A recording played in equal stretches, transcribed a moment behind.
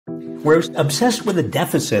We're obsessed with the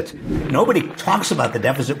deficit. Nobody talks about the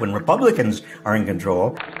deficit when Republicans are in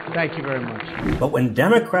control. Thank you very much. But when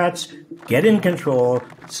Democrats get in control,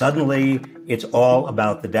 suddenly it's all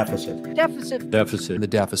about the deficit. Deficit. The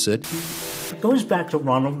deficit. It goes back to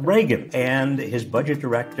Ronald Reagan and his budget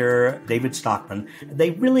director, David Stockman.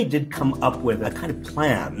 They really did come up with a kind of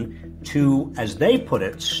plan to, as they put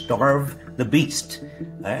it, starve the beast.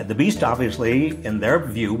 The beast, obviously, in their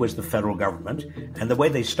view, was the federal government. And the way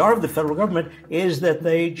they starve the federal government is that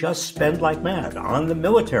they just spend like mad on the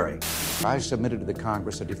military. I submitted to the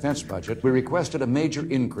Congress a defense budget. We requested a major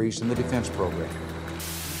increase in the defense program.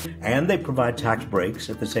 And they provide tax breaks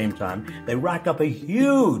at the same time. They rack up a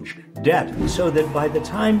huge debt so that by the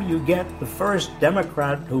time you get the first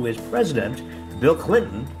Democrat who is president, Bill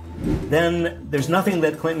Clinton, then there's nothing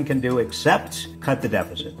that Clinton can do except cut the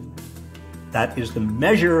deficit. That is the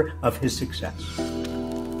measure of his success.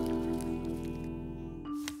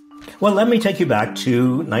 Well, let me take you back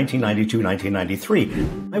to 1992,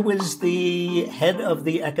 1993. I was the head of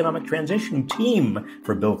the economic transition team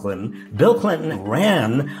for Bill Clinton. Bill Clinton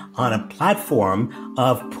ran on a platform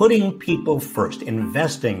of putting people first,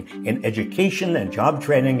 investing in education and job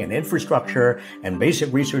training and infrastructure and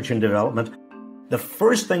basic research and development. The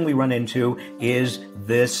first thing we run into is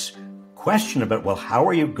this question about, well, how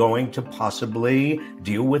are you going to possibly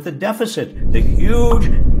deal with the deficit, the huge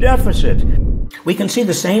deficit? We can see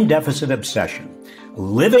the same deficit obsession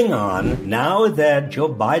living on now that Joe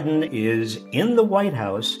Biden is in the White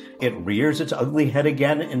House. It rears its ugly head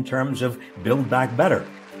again in terms of Build Back Better.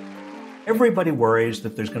 Everybody worries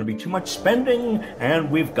that there's going to be too much spending and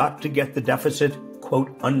we've got to get the deficit,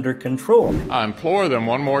 quote, under control. I implore them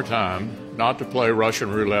one more time not to play Russian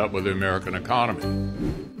roulette with the American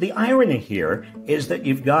economy. The irony here is that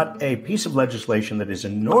you've got a piece of legislation that is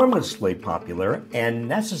enormously popular and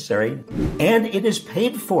necessary, and it is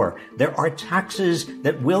paid for. There are taxes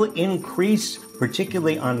that will increase,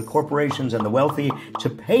 particularly on corporations and the wealthy, to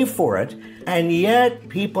pay for it, and yet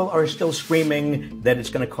people are still screaming that it's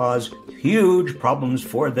going to cause huge problems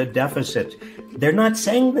for the deficit. They're not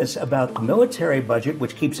saying this about the military budget,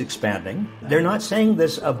 which keeps expanding. They're not saying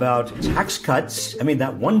this about tax cuts. I mean,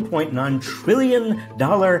 that $1.9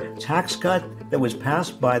 trillion tax cut that was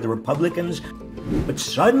passed by the Republicans. But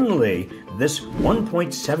suddenly, this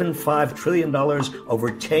 $1.75 trillion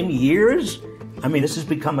over 10 years? I mean, this has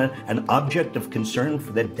become an object of concern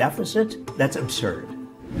for the deficit? That's absurd.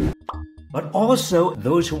 But also,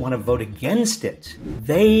 those who want to vote against it,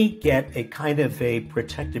 they get a kind of a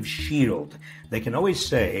protective shield. They can always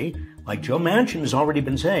say, like Joe Manchin has already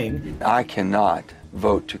been saying, I cannot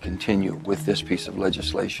vote to continue with this piece of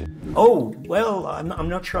legislation. Oh, well, I'm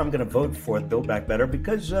not sure I'm going to vote for Build Back Better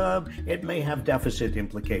because it may have deficit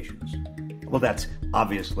implications. Well, that's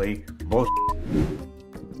obviously bullshit.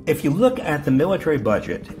 If you look at the military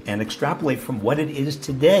budget and extrapolate from what it is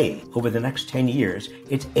today over the next 10 years,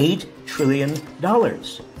 it's $8 trillion.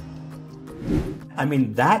 I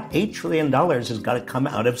mean, that $8 trillion has got to come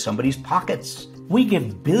out of somebody's pockets. We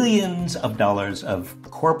give billions of dollars of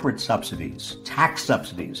corporate subsidies, tax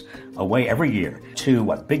subsidies, away every year to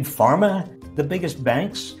what, Big Pharma, the biggest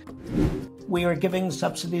banks? We are giving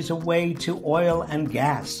subsidies away to oil and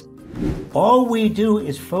gas. All we do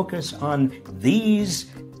is focus on these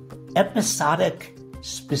episodic,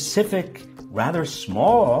 specific, rather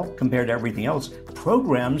small compared to everything else,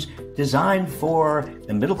 programs designed for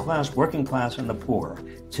the middle class, working class, and the poor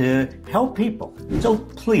to help people. So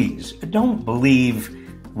please, don't believe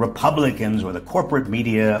Republicans or the corporate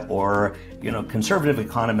media or, conservative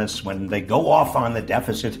economists when they go off on the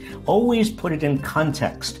deficit. Always put it in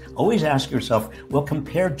context. Always ask yourself, well,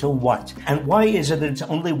 compared to what? And why is it that it's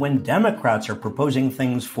only when Democrats are proposing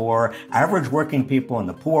things for average working people and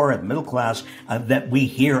the poor and the middle class that we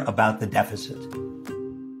hear about the deficit?